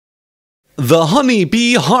The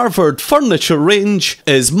Honeybee Harvard furniture range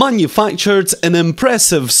is manufactured in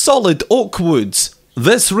impressive solid oak woods.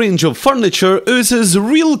 This range of furniture oozes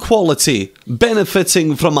real quality,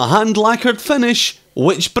 benefiting from a hand-lacquered finish,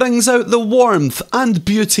 which brings out the warmth and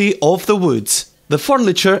beauty of the wood. The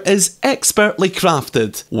furniture is expertly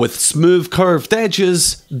crafted, with smooth curved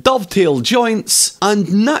edges, dovetail joints,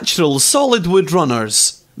 and natural solid wood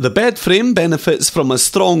runners. The bed frame benefits from a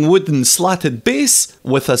strong wooden slatted base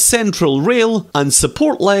with a central rail and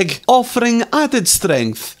support leg offering added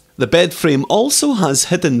strength. The bed frame also has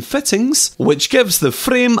hidden fittings, which gives the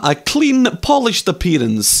frame a clean, polished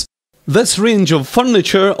appearance. This range of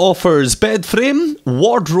furniture offers bed frame,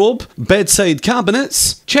 wardrobe, bedside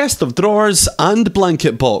cabinets, chest of drawers and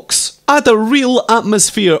blanket box. Add a real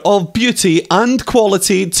atmosphere of beauty and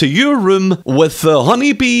quality to your room with the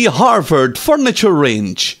Honeybee Harvard furniture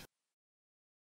range.